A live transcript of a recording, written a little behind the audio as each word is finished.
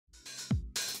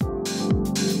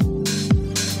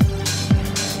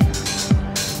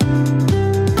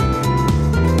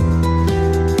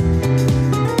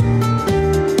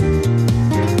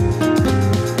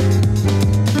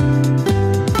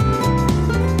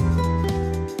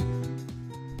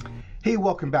Hey,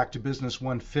 welcome back to Business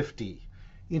 150,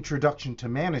 Introduction to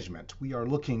Management. We are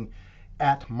looking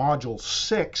at Module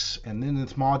 6, and in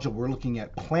this module we're looking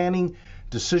at planning,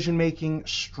 decision-making,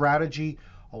 strategy,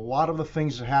 a lot of the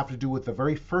things that have to do with the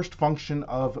very first function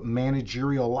of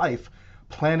managerial life,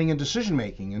 planning and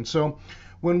decision-making. And so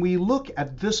when we look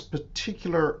at this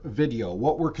particular video,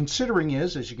 what we're considering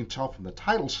is, as you can tell from the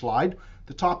title slide,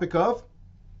 the topic of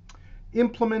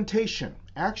implementation,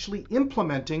 actually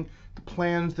implementing the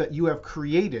plans that you have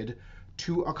created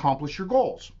to accomplish your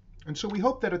goals. And so we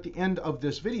hope that at the end of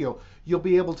this video, you'll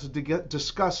be able to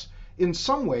discuss in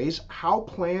some ways how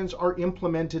plans are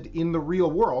implemented in the real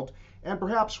world, and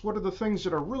perhaps what are the things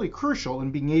that are really crucial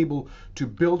in being able to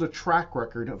build a track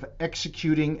record of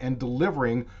executing and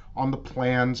delivering on the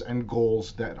plans and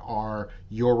goals that are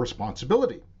your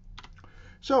responsibility.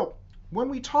 So when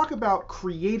we talk about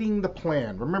creating the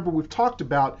plan, remember we've talked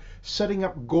about setting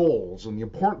up goals and the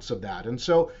importance of that. And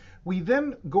so we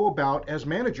then go about, as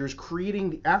managers, creating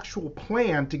the actual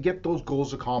plan to get those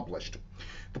goals accomplished.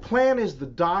 The plan is the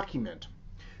document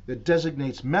that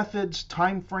designates methods,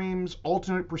 timeframes,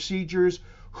 alternate procedures,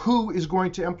 who is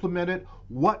going to implement it,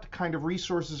 what kind of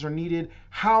resources are needed,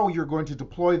 how you're going to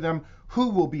deploy them, who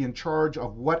will be in charge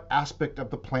of what aspect of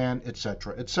the plan,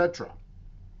 etc., etc.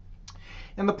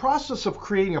 And the process of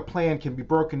creating a plan can be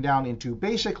broken down into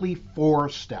basically 4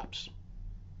 steps.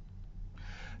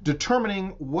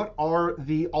 Determining what are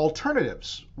the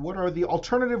alternatives. What are the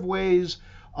alternative ways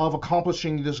of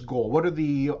accomplishing this goal? What are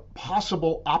the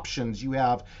possible options you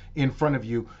have in front of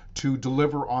you to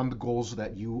deliver on the goals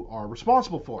that you are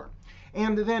responsible for?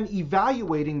 And then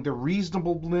evaluating the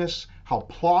reasonableness, how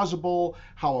plausible,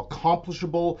 how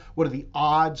accomplishable, what are the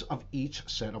odds of each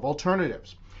set of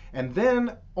alternatives. And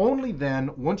then, only then,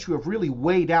 once you have really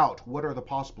weighed out what are the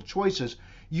possible choices,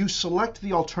 you select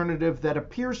the alternative that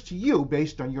appears to you,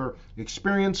 based on your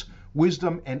experience,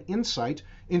 wisdom, and insight,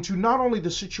 into not only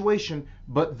the situation,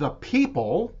 but the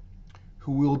people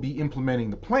who will be implementing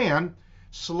the plan,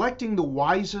 selecting the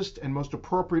wisest and most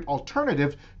appropriate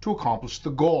alternative to accomplish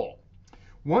the goal.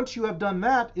 Once you have done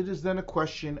that, it is then a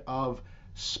question of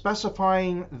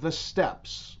specifying the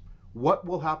steps. What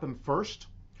will happen first?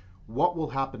 What will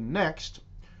happen next?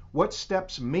 What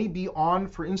steps may be on,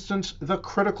 for instance, the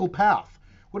critical path?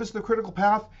 What is the critical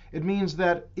path? It means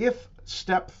that if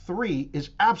step 3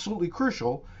 is absolutely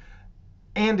crucial,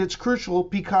 and it's crucial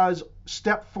because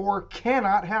step 4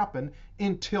 cannot happen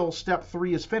until step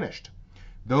 3 is finished.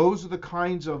 Those are the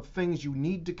kinds of things you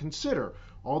need to consider,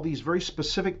 all these very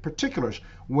specific particulars,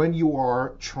 when you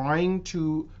are trying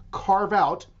to carve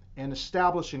out and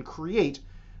establish and create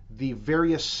the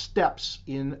various steps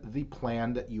in the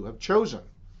plan that you have chosen.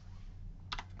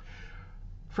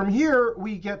 From here,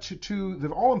 we get to the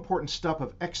all-important step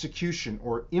of execution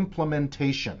or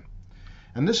implementation.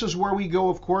 And this is where we go,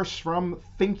 of course, from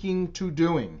thinking to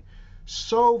doing.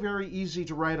 So very easy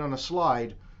to write on a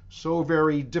slide, so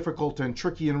very difficult and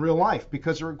tricky in real life,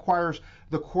 because it requires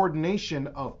the coordination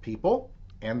of people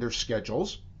and their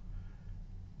schedules,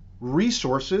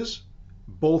 resources,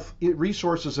 both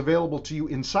resources available to you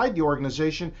inside the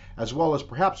organization, as well as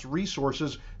perhaps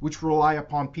resources which rely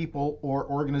upon people or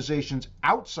organizations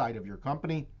outside of your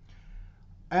company,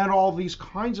 and all these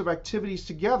kinds of activities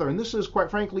together. And this is, quite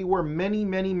frankly, where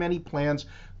many plans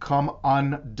come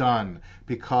undone,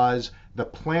 because the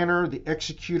planner, the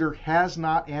executor, has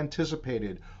not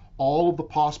anticipated all of the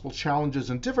possible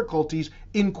challenges and difficulties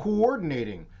in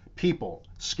coordinating people,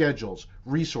 schedules,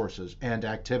 resources, and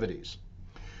activities.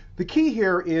 The key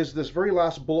here is this very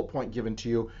last bullet point given to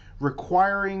you,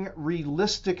 requiring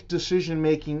realistic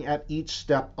decision-making at each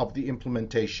step of the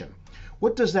implementation.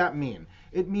 What does that mean?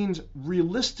 It means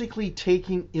realistically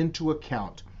taking into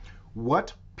account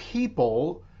what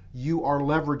people you are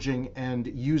leveraging and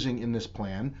using in this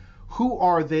plan, who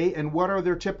are they and what are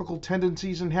their typical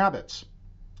tendencies and habits.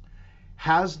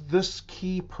 Has this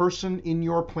key person in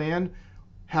your plan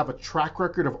have a track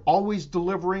record of always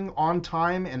delivering on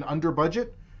time and under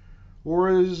budget?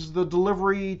 Or is the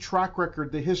delivery track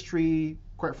record, the history,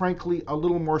 quite frankly, a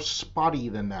little more spotty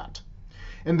than that?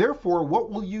 And therefore, what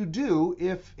will you do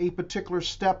if a particular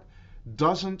step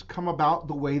doesn't come about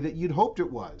the way that you'd hoped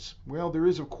it was? Well, there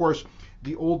is, of course,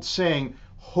 the old saying,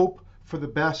 hope for the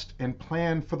best and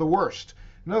plan for the worst.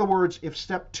 In other words, if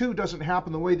step 2 doesn't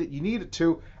happen the way that you need it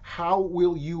to, how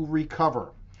will you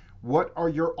recover? What are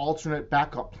your alternate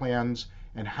backup plans,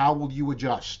 and how will you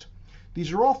adjust?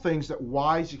 These are all things that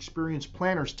wise, experienced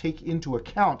planners take into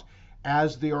account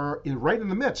as they are right in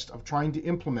the midst of trying to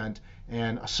implement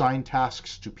and assign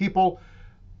tasks to people,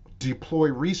 deploy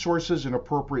resources in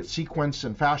appropriate sequence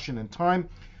and fashion and time,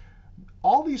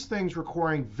 All these things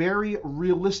requiring very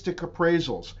realistic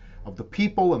appraisals of the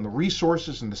people and the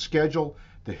resources and the schedule,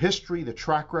 the history, the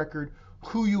track record,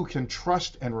 who you can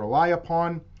trust and rely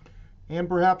upon, and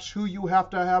perhaps who you have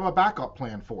to have a backup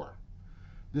plan for.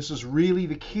 This is really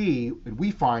the key that we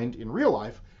find in real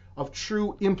life of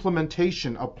true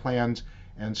implementation of plans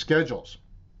and schedules.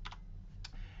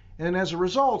 And as a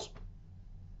result,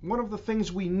 one of the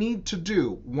things we need to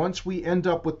do once we end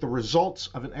up with the results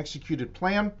of an executed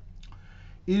plan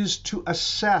is to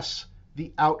assess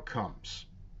the outcomes.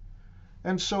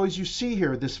 And so as you see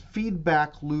here, this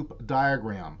feedback loop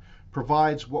diagram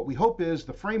provides what we hope is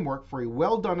the framework for a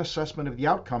well-done assessment of the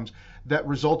outcomes that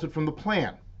resulted from the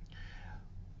plan.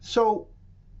 So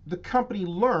the company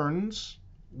learns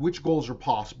which goals are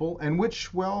possible and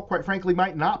which, well, quite frankly,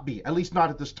 might not be, at least not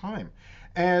at this time,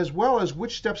 as well as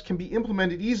which steps can be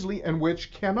implemented easily and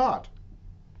which cannot.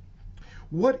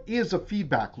 What is a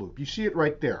feedback loop? You see it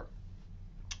right there.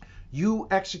 You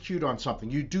execute on something,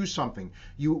 you do something,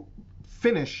 you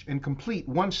finish and complete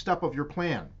one step of your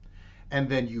plan, and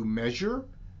then you measure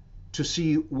to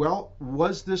see, well,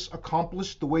 was this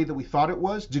accomplished the way that we thought it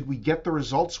was? Did we get the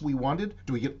results we wanted?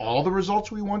 Do we get all the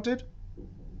results we wanted?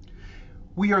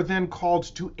 We are then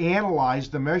called to analyze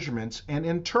the measurements and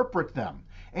interpret them,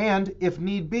 and if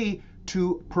need be,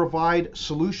 to provide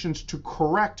solutions to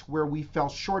correct where we fell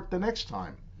short the next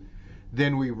time.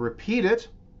 Then we repeat it,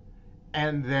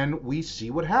 and then we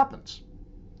see what happens.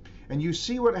 And you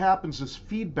see what happens, this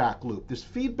feedback loop. This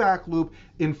feedback loop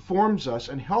informs us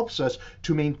and helps us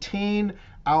to maintain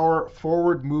our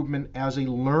forward movement as a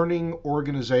learning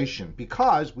organization,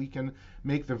 because we can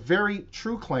make the very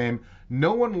true claim,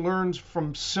 no one learns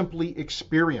from simply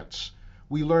experience.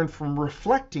 We learn from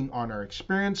reflecting on our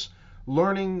experience,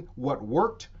 learning what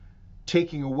worked,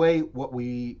 taking away what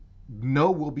we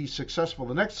know will be successful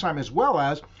the next time, as well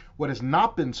as what has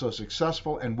not been so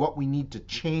successful and what we need to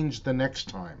change the next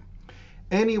time.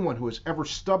 Anyone who has ever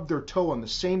stubbed their toe on the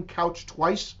same couch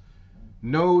twice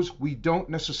knows we don't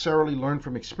necessarily learn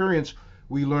from experience,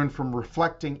 we learn from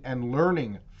reflecting and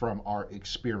learning from our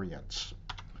experience.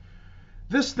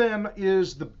 This then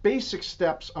is the basic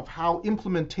steps of how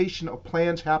implementation of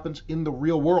plans happens in the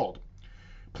real world.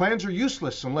 Plans are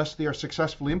useless unless they are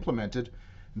successfully implemented.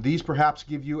 These perhaps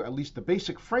give you at least the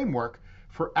basic framework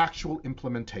for actual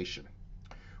implementation.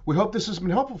 We hope this has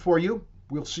been helpful for you.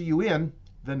 We'll see you in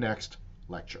the next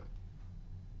lecture.